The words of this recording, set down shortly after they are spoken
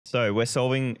So we're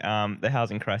solving the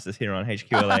housing crisis here on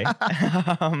HQLA.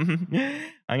 I'm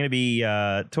going to be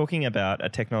talking about a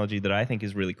technology that I think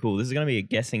is really cool. This is going to be a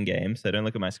guessing game, so don't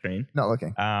look at my screen. Not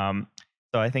looking.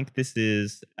 So I think this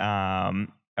is a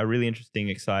really interesting,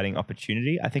 exciting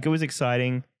opportunity. I think it was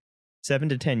exciting 7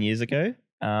 to 10 years ago.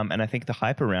 And I think the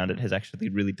hype around it has actually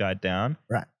really died down.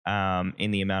 Right.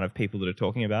 In the amount of people that are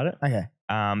talking about it. Okay.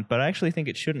 But I actually think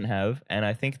it shouldn't have. And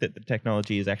I think that the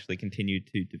technology has actually continued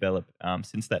to develop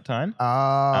since that time.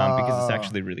 Because it's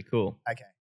actually really cool. Okay.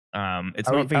 It's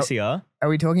not VCR. Are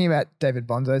we talking about David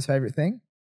Bonzo's favorite thing?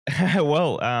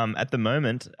 Well, at the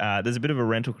moment, there's a bit of a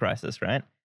rental crisis, right?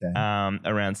 Okay.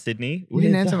 Around Sydney. You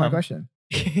didn't answer my question.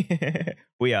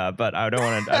 We are, but I don't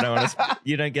want to.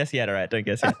 You don't guess yet, all right? Don't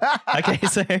guess yet. Okay,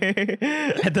 so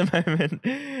at the moment,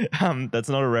 that's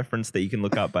not a reference that you can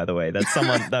look up. By the way,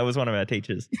 that was one of our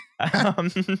teachers. At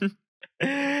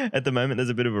the moment, there's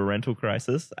a bit of a rental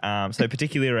crisis. So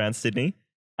particularly around Sydney,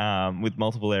 with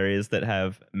multiple areas that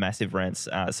have massive rents.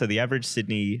 So the average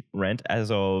Sydney rent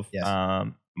as of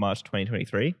March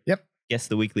 2023. Yep. Guess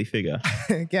the weekly figure.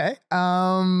 Okay. Okay.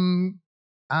 All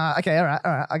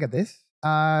right. I got this.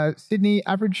 Sydney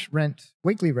average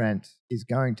weekly rent is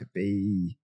going to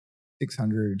be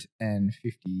 $650.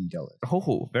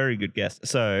 Oh, very good guess.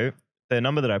 So the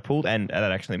number that I pulled, and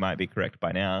that actually might be correct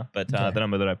by now, but the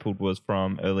number that I pulled was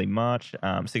from early March,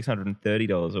 $630 a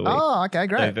week. Oh, okay,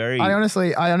 great. So I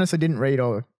honestly didn't read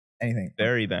or anything.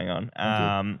 Very bang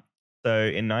on. So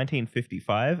in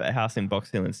 1955, a house in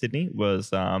Box Hill in Sydney was...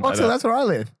 Box Hill, that's where I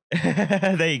live.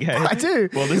 There you go. I do.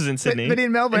 Well, this is in Sydney. But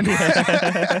in Melbourne. So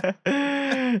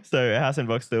a house in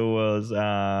Box Hill was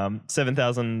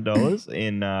 $7,000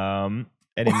 in... and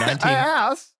in A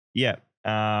house? Yeah.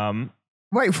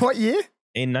 Wait, what year?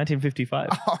 In 1955.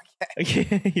 Oh,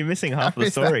 okay. You're missing half of the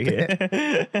story here.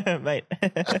 Mate.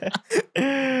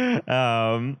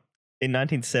 In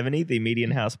 1970, the median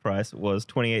house price was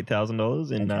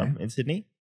 $28,000 in Sydney.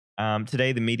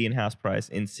 Today, the median house price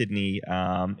in Sydney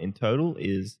in total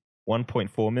is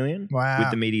 $1.4 million. Wow.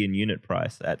 With the median unit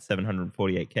price at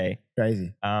 $748K.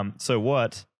 Crazy. So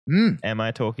what am I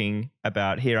talking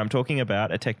about here? I'm talking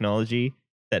about a technology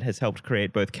that has helped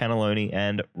create both cannelloni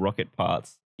and rocket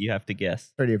parts. You have to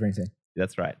guess. 3D-printed.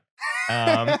 That's right.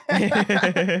 That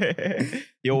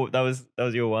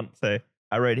was your one. So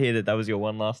I wrote here that was your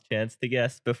one last chance to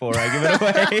guess before I give it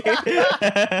away.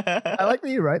 I like that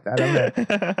you wrote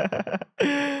that.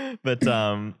 But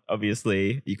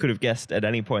obviously, you could have guessed at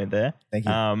any point there. Thank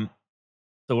you. So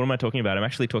what am I talking about? I'm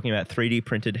actually talking about 3D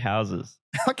printed houses.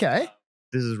 Okay.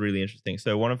 This is really interesting.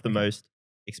 So one of the most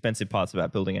expensive parts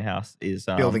about building a house is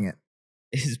building it.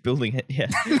 Is building it. Yeah.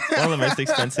 One of the most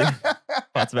expensive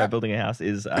parts about building a house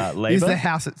is labor. Is the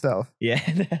house itself. Yeah,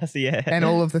 the house, yeah. And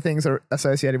all of the things are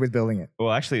associated with building it.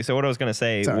 Well, actually, so what I was going to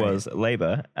say was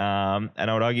labor. And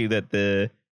I would argue that the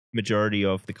majority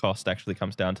of the cost actually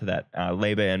comes down to that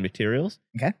labor and materials.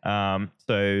 Okay.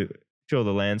 So sure,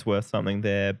 the land's worth something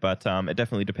there, but it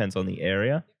definitely depends on the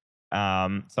area.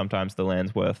 Sometimes the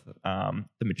land's worth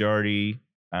the majority.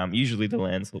 Usually the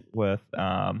land's worth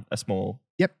a small.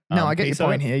 Yep. No, I get your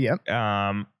point here. Yep.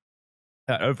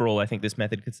 Overall, I think this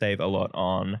method could save a lot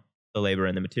on the labor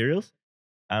and the materials.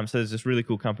 So there's this really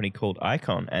cool company called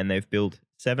Icon, and they've built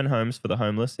 7 homes for the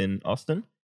homeless in Austin.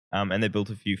 And they built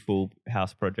a few full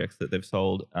house projects that they've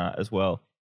sold as well.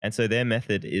 And so their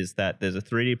method is that there's a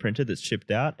 3D printer that's shipped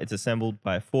out. It's assembled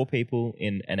by 4 people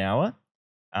in an hour.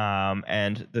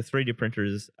 And the 3D printer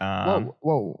is...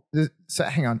 Whoa. So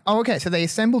hang on. Oh, okay. So they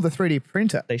assemble the 3D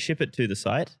printer. They ship it to the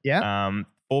site. Yeah.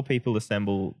 4 people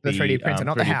assemble the 3D printer,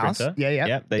 not 3D the house. Printer. Yeah.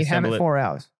 Yep, they assemble it 4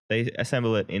 hours. They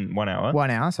assemble it in 1 hour. 1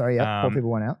 hour, sorry. Yeah, 4 people,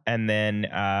 1 hour. And then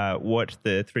what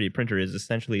the 3D printer is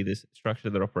essentially this structure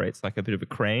that operates like a bit of a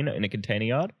crane in a container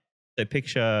yard. So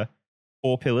picture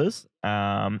 4 pillars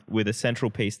with a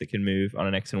central piece that can move on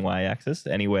an X and Y axis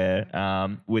anywhere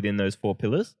within those 4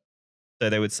 pillars. So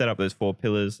they would set up those 4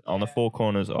 pillars on the 4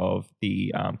 corners of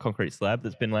the concrete slab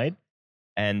that's been laid.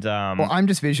 And well, I'm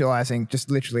just visualizing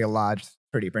just literally a large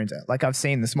 3D printer. Like I've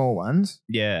seen the small ones.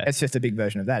 Yeah. It's just a big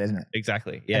version of that, isn't it?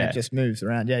 Exactly. Yeah. And it just moves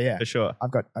around. Yeah. For sure.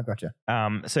 I've got you.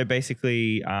 So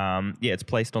basically, it's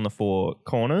placed on the 4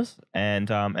 corners and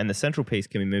the central piece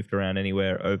can be moved around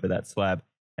anywhere over that slab.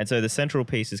 And so the central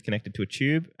piece is connected to a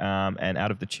tube, and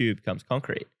out of the tube comes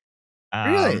concrete.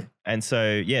 Really? And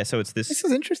so, so it's this. This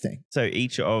is interesting. So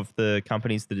each of the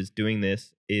companies that is doing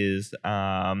this is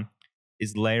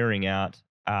layering out.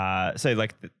 So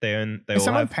like they Has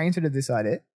someone patented this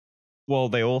idea?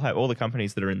 Well, all the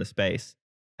companies that are in the space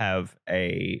have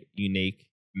a unique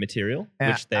material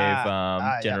which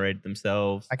they've generated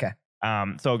themselves. Okay.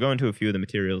 So I'll go into a few of the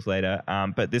materials later.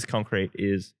 But this concrete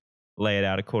is laid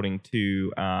out according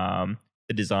to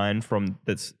the design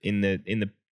that's in the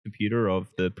computer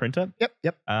of the printer.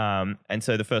 Yep. And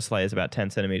so the first layer is about 10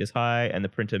 centimeters high, and the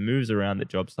printer moves around the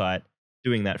job site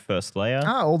doing that first layer.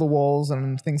 All the walls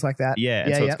and things like that. Yeah,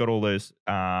 and so it's got all those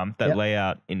that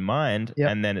layout in mind,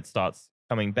 and then it starts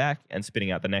coming back and spitting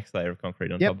out the next layer of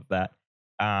concrete on top of that,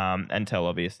 until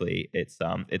obviously it's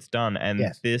done.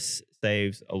 And this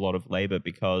saves a lot of labor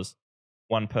because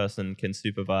one person can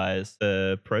supervise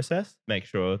the process, make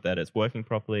sure that it's working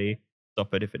properly,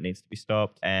 stop it if it needs to be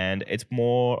stopped, and it's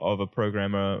more of a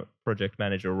programmer, project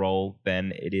manager role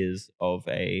than it is of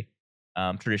a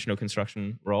traditional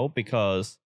construction role,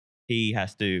 because he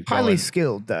has to highly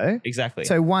skilled though. Exactly.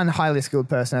 So one highly skilled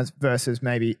person versus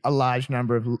maybe a large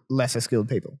number of lesser skilled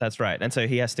people. That's right. And so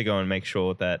he has to go and make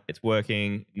sure that it's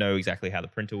working, know exactly how the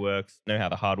printer works, know how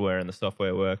the hardware and the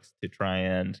software works to try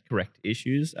and correct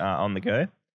issues on the go.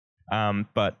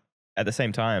 But at the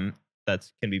same time,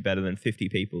 that can be better than 50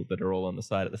 people that are all on the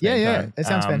site at the same time. It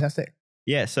sounds fantastic.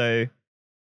 Yeah. So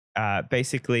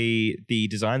basically, the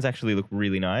designs actually look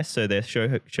really nice. So their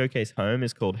showcase home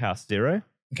is called House Zero.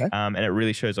 Okay. And it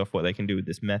really shows off what they can do with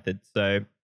this method. So,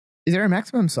 is there a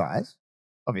maximum size?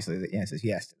 Obviously, the answer is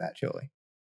yes to that, surely.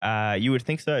 You would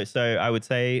think so. So I would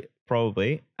say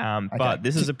probably. But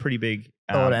this is a pretty big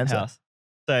house.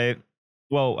 So,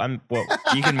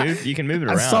 you can move it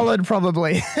around. A solid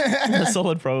probably. A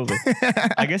solid probably.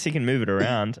 I guess you can move it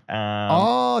around.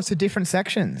 To different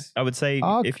sections. I would say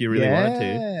if you really wanted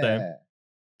to. So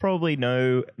probably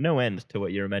no end to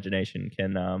what your imagination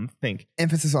can think.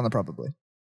 Emphasis on the probably.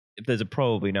 There's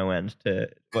probably no end to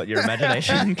what your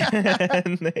imagination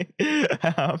can think.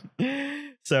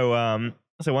 So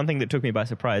one thing that took me by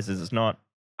surprise is it's not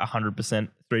 100%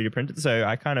 3D printed. So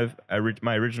I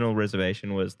my original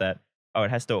reservation was that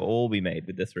it has to all be made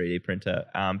with the 3D printer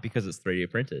because it's 3D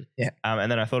printed. Yeah.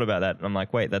 And then I thought about that and I'm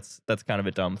like, wait, that's kind of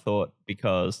a dumb thought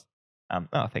because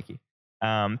thank you.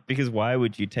 Because why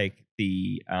wouldn't you take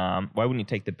the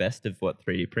best of what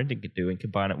 3D printing could do and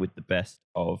combine it with the best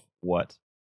of what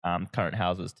current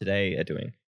houses today are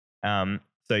doing?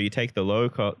 So you take the low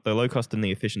cost and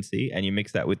the efficiency, and you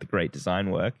mix that with the great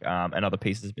design work and other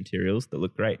pieces of materials that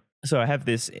look great. So I have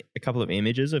a couple of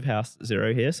images of House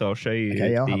Zero here. So I'll show you.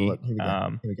 Okay, I'll have a look. Here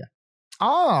we go.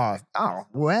 Oh,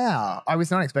 wow! I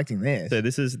was not expecting this. So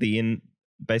this is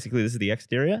basically this is the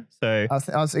exterior. So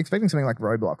I was expecting something like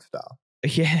Roblox style.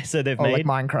 Yeah, so they've made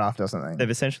like Minecraft or something. They've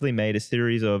essentially made a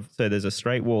series of, so there's a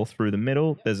straight wall through the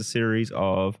middle. There's a series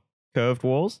of curved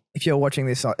walls. If you're watching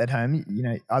this at home,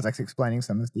 Isaac's explaining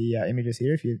some of the images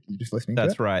here. If you're just listening to it.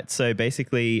 That's right. So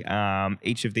basically,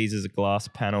 each of these is a glass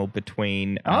panel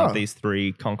between these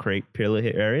three concrete pillar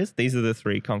areas. These are the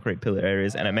three concrete pillar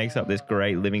areas, and it makes up this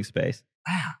great living space.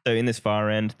 Wow. So in this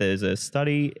far end, there's a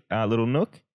study little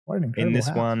nook. What an incredible In this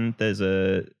house. one, there's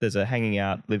a hanging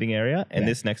out living area, and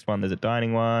this next one, there's a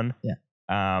dining one. Yeah.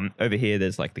 Over here,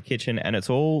 there's like the kitchen, and it's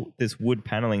all this wood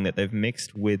paneling that they've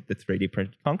mixed with the 3D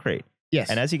printed concrete. Yes.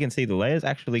 And as you can see, the layers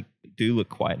actually do look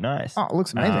quite nice. Oh, it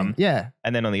looks amazing. Yeah.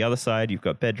 And then on the other side, you've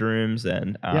got bedrooms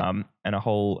and a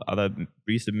whole other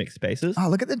use of mixed spaces. Oh,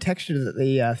 look at the texture that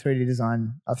the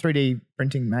 3D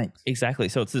printing makes. Exactly.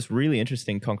 So it's this really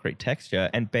interesting concrete texture.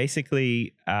 And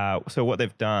basically, so what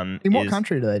they've done In what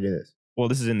country do they do this? Well,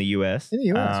 this is in the US. In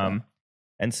the US. Right.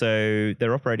 And so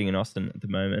they're operating in Austin at the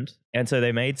moment. And so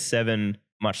they made 7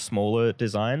 much smaller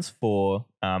designs for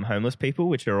homeless people,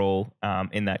 which are all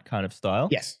in that kind of style.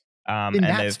 Yes. In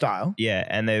that style? Yeah.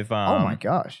 And they've... oh my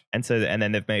gosh. And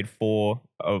then they've made 4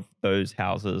 of those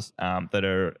houses that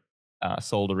are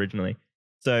sold originally.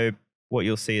 So what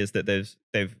you'll see is that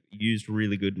they've used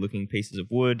really good looking pieces of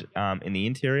wood in the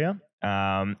interior.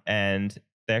 And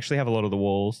they actually have a lot of the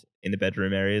walls in the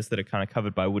bedroom areas that are kind of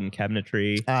covered by wooden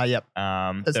cabinetry. Yep.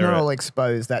 It's not all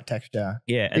exposed, that texture.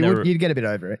 Yeah. And you'd get a bit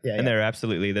over it. Yeah. And there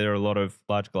are a lot of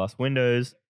large glass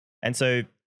windows. And so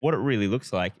what it really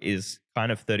looks like is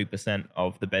kind of 30%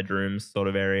 of the bedrooms sort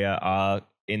of area are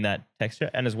in that texture.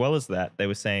 And as well as that, they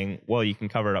were saying, well, you can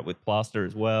cover it up with plaster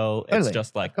as well. It's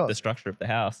just like the structure of the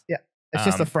house. Yeah. It's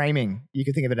just the framing. You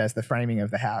could think of it as the framing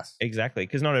of the house. Exactly.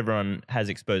 Because not everyone has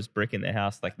exposed brick in their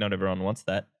house. Like not everyone wants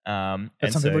that.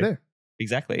 But some people do.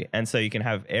 Exactly. And so you can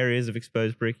have areas of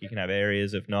exposed brick. You can have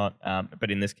areas of not. But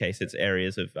in this case, it's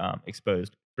areas of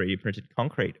exposed 3D printed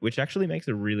concrete, which actually makes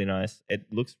a really nice, it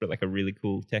looks like a really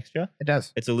cool texture. It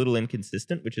does. It's a little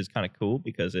inconsistent, which is kind of cool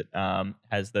because it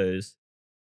has those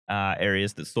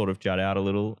areas that sort of jut out a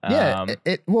little.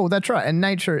 Well, that's right. And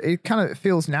nature, it kind of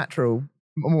feels natural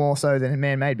more so than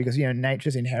man-made because, you know,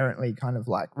 nature's inherently kind of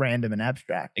like random and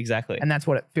abstract. Exactly. And that's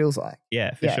what it feels like.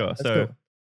 Yeah, for sure. that's So cool.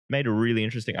 made a really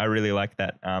interesting. I really like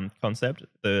that concept,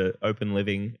 the open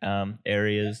living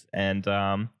areas and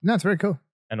No, it's very cool.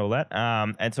 all that.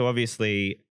 And so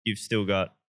obviously you've still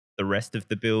got the rest of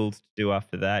the build to do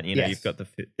after that. You know, you've got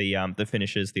the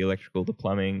finishes, the electrical, the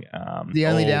plumbing. The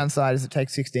only downside is it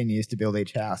takes 16 years to build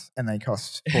each house and they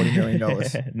cost $40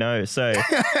 million. No, so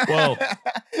well,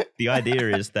 the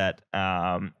idea is that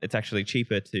it's actually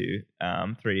cheaper to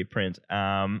 3D print.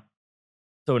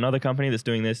 So another company that's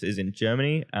doing this is in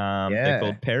Germany. They're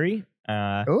called Perry.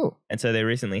 Cool. And so they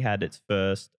recently had its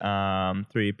first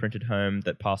 3D printed home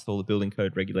that passed all the building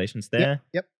code regulations there.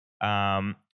 Yep.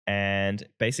 And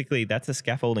basically that's a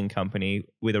scaffolding company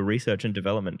with a research and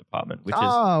development department, which is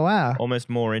wow. almost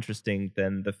more interesting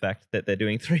than the fact that they're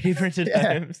doing 3D printed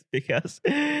homes, because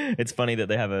it's funny that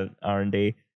they have a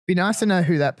R&D. Be nice to know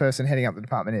who that person heading up the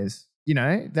department is. You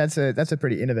know, that's a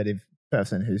pretty innovative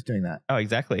person who's doing that. Oh,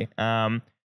 exactly. So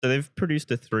they've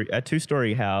produced a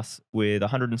 2-story house with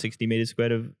 160 meters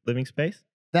squared of living space.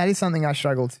 That is something I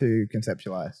struggle to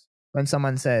conceptualize. When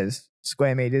someone says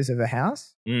square meters of a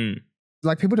house,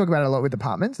 like people talk about it a lot with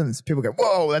apartments and people go,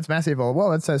 whoa, that's massive, or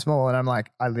whoa, that's so small. And I'm like,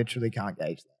 I literally can't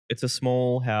gauge that. It's a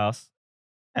small house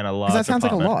and a large Because that sounds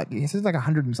apartment. like a lot. He says like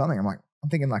 100 and something. I'm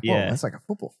thinking like, whoa, that's like a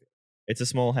football field. It's a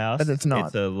small house. But it's not.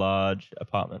 It's a large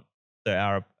apartment. So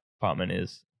our apartment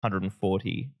is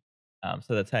 140.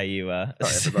 So that's how you... Sorry,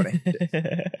 everybody.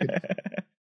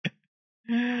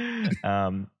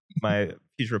 My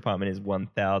future apartment is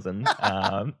 1,000.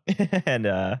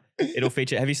 And it'll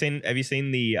feature... Have you seen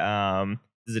the...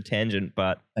 this is a tangent,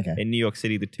 but in New York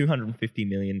City, the $250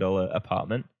 million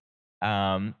apartment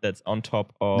that's on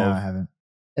top of... No, I haven't.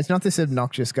 It's not this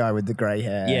obnoxious guy with the grey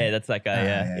hair. Yeah, that's that guy.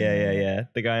 Yeah.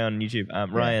 The guy on YouTube,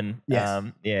 Ryan.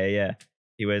 Yes.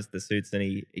 He wears the suits and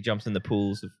he jumps in the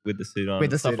pools with the suit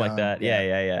on, stuff like that.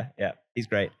 Yeah. He's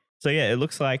great. So yeah, it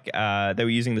looks like they were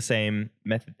using the same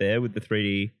method there with the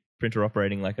 3D printer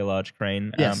operating like a large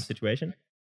crane situation.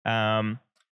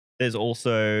 There's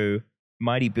also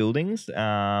Mighty Buildings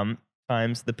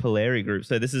times the Polari Group.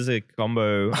 So this is a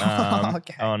combo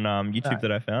on YouTube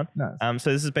that I found. Nice.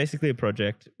 So this is basically a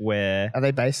project where... Are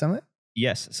they based somewhere?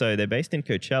 Yes. So they're based in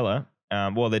Coachella.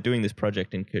 Well, they're doing this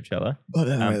project in Coachella.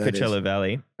 Coachella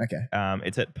Valley. Okay.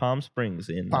 It's at Palm Springs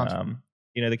in,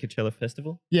 you know, the Coachella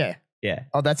Festival? Yeah. Yeah.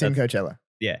 Oh, that's in Coachella.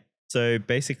 Yeah. So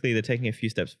basically they're taking a few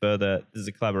steps further. This is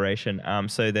a collaboration.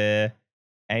 So they're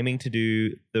aiming to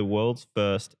do the world's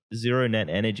first zero net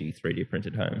energy 3D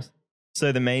printed homes.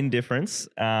 So the main difference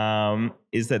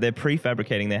is that they're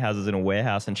prefabricating their houses in a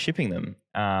warehouse and shipping them.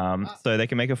 So they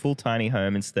can make a full tiny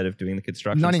home instead of doing the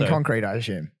construction. Not in concrete, I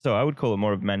assume. So I would call it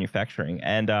more of manufacturing.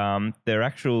 And their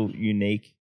actual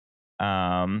unique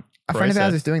a friend of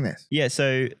ours is doing this. Yeah,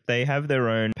 so they have their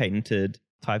own patented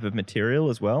type of material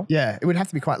as well. Yeah, it would have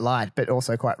to be quite light, but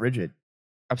also quite rigid.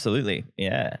 Absolutely,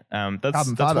 yeah. That's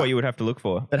what you would have to look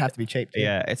for. That'd have to be cheap too.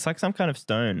 Yeah, it's like some kind of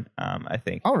stone, I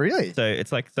think. Oh, really? So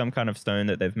it's like some kind of stone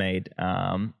that they've made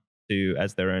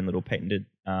as their own little patented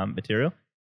material.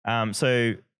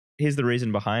 So here's the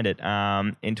reason behind it.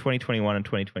 In 2021 and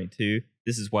 2022,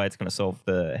 this is why it's going to solve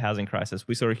the housing crisis.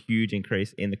 We saw a huge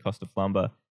increase in the cost of lumber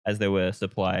as there were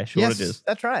supply shortages. Yes,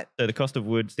 that's right. So the cost of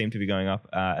wood seemed to be going up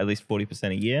at least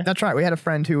 40% a year. That's right. We had a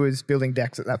friend who was building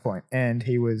decks at that point, and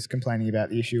he was complaining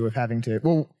about the issue of having to...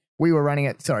 Well, we were running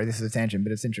it... Sorry, this is a tangent,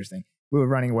 but it's interesting. We were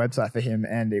running a website for him,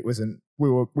 and it wasn't...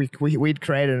 We'd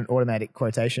created an automatic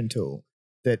quotation tool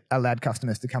that allowed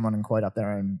customers to come on and quote up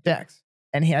their own decks.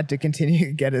 And he had to continue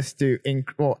to get us to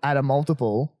add a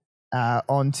multiple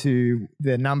onto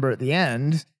the number at the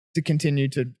end to continue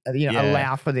to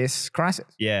allow for this crisis.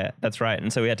 Yeah, that's right.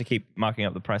 And so we had to keep marking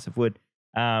up the price of wood.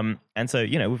 And so,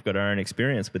 we've got our own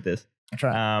experience with this. That's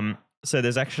right. So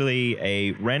there's actually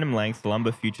a random length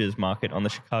lumber futures market on the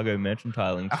Chicago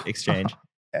Mercantile Exchange,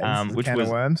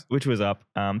 which was up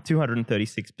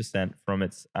 236% from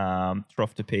its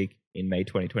trough to peak in May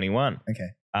 2021.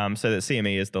 Okay. So the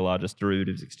CME is the largest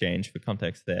derivatives exchange for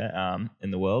context there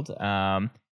in the world.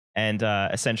 And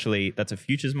essentially that's a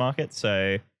futures market.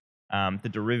 So the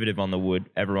derivative on the wood,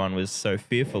 everyone was so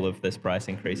fearful of this price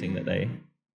increasing that they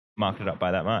marked it up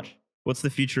by that much. What's the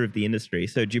future of the industry?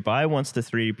 So Dubai wants to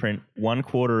 3D print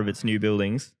 1/4 of its new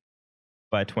buildings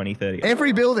by 2030.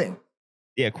 Every building?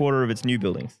 Yeah, 1/4 of its new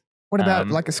buildings. What about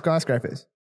like a skyscrapers?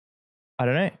 I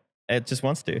don't know. It just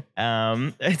wants to.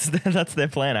 That's their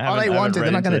plan. They want to.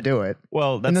 They're not going to do it.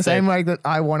 Well, that's in the same way that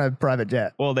I want a private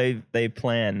jet. Well, they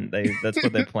plan. That's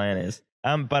what their plan is.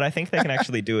 But I think they can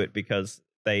actually do it because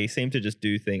they seem to just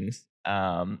do things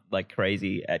like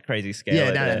crazy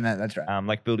scale. Yeah, no, that's right.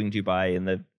 Like building Dubai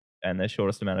in the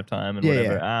shortest amount of time and Yeah,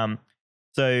 whatever. yeah.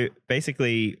 So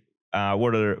basically,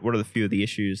 what are the few of the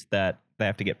issues that they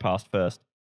have to get past first?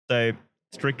 So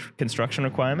strict construction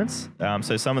requirements.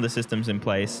 So some of the systems in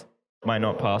place might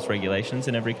not pass regulations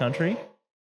in every country.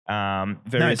 No,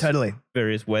 totally.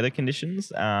 Various weather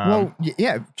conditions. Well,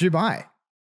 yeah, Dubai,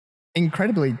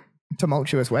 incredibly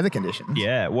tumultuous weather conditions.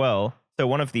 Yeah, well, so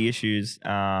one of the issues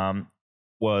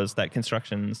was that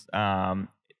constructions,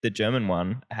 the German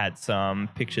one had some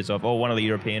pictures of, or one of the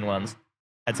European ones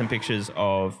had some pictures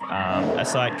of a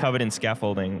site covered in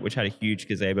scaffolding, which had a huge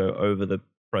gazebo over the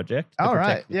project. Oh,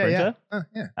 right. The printer.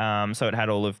 Yeah. So it had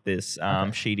all of this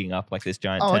sheeting up, like this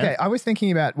giant Oh, tent. okay. I was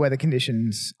thinking about weather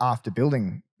conditions after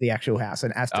building the actual house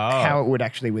and as to how it would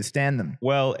actually withstand them.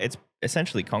 Well, it's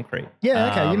essentially concrete.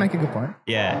 Yeah, okay. You make a good point.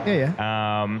 Yeah.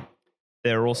 Yeah.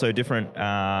 There are also different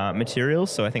materials.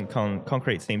 So I think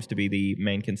concrete seems to be the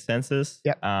main consensus.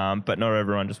 Yep. But not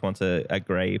everyone just wants a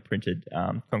grey printed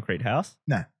concrete house.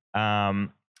 No.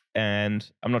 And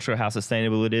I'm not sure how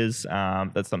sustainable it is.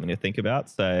 That's something to think about.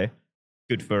 So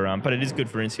good for, but it is good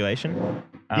for insulation.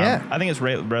 Yeah. I think it's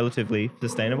relatively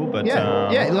sustainable. But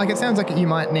yeah, like it sounds like you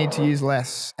might need to use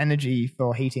less energy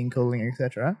for heating, cooling,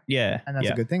 etc. Yeah. And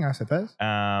that's a good thing, I suppose.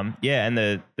 Yeah, and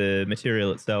the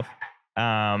material itself.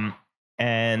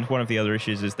 And one of the other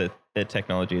issues is that the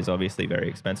technology is obviously very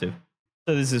expensive.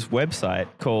 So there's this website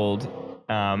called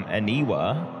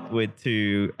Aniwa with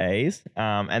 2 A's,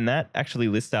 and that actually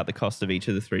lists out the cost of each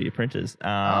of the 3D printers.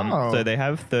 So they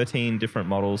have 13 different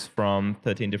models from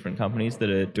 13 different companies that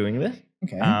are doing this.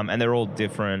 Okay. And they're all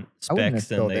different specs. I wouldn't have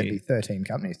thought there'd be 13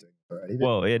 companies doing it already.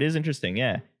 Well, it is interesting,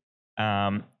 yeah.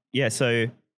 So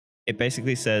it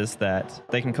basically says that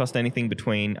they can cost anything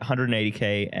between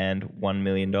 $180K and $1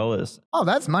 million. Oh,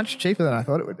 that's much cheaper than I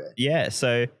thought it would be. Yeah,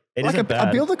 so it like isn't bad.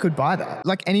 A builder could buy that.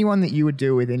 Like anyone that you would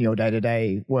do within your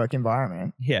day-to-day work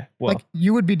environment. Yeah, well, like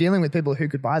you would be dealing with people who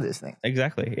could buy this thing.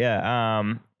 Exactly, yeah.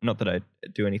 Not that I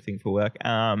do anything for work.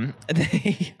 I'm a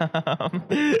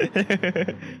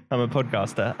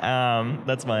podcaster.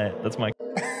 That's my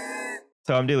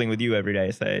So I'm dealing with you every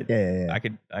day. So yeah. I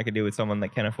could deal with someone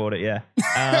that can afford it. Yeah.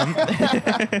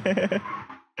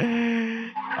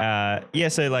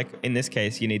 So like in this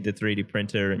case, you need the 3D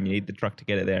printer and you need the truck to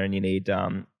get it there, and you need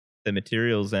the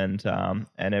materials and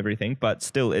everything. But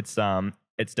still, it's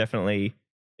definitely,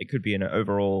 it could be an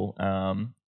overall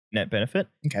net benefit.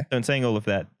 Okay. So in saying all of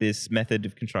that, this method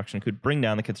of construction could bring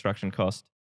down the construction cost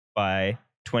by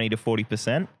 20 to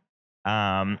 40%.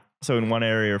 So in one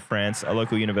area of France, a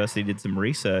local university did some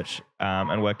research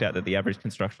and worked out that the average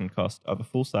construction cost of a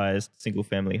full-sized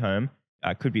single-family home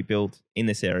could be built in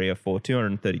this area for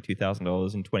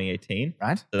 $232,000 in 2018.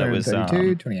 Right. So that was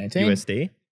 2018 USD.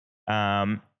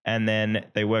 And then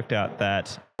they worked out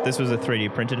that this was a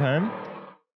 3D printed home,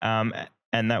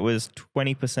 and that was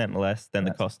 20% less than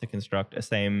the cost to construct a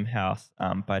same house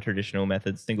by traditional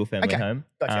methods, single-family home.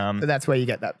 Gotcha. So that's where you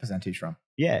get that percentage from.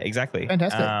 Yeah, exactly.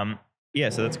 Fantastic. Yeah,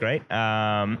 so that's great.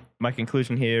 My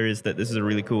conclusion here is that this is a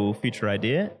really cool future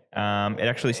idea. It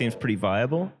actually seems pretty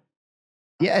viable.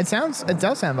 Yeah, it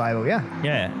does sound viable, yeah.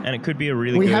 Yeah, and it could be a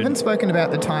really We good... haven't spoken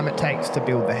about the time it takes to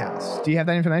build the house. Do you have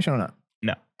that information or not?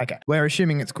 No. Okay. We're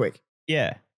assuming it's quick.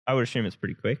 Yeah, I would assume it's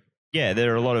pretty quick. Yeah,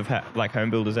 there are a lot of like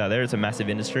home builders out there. It's a massive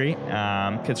industry.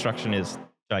 Construction is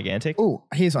gigantic. Oh,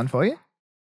 here's one for you.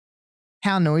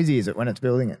 How noisy is it when it's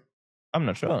building it? I'm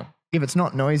not sure. If it's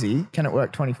not noisy, can it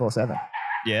work 24/7?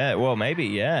 Yeah, well, maybe,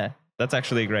 yeah. That's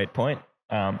actually a great point.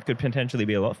 Could potentially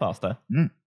be a lot faster.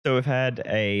 So we've had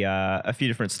a few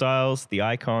different styles. The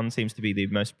Icon seems to be the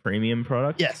most premium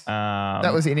product. Yes.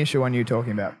 That was the initial one you were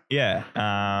talking about. Yeah.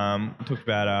 We talked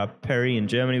about Perry in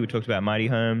Germany. We talked about Mighty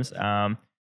Homes.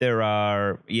 There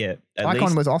are,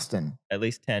 Icon was Austin. At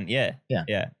least 10. Yeah.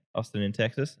 Austin in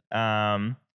Texas.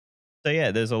 So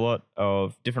yeah, there's a lot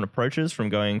of different approaches from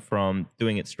going from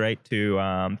doing it straight to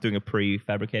doing a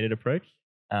prefabricated approach.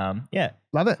 Yeah.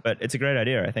 Love it. But it's a great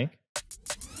idea, I think.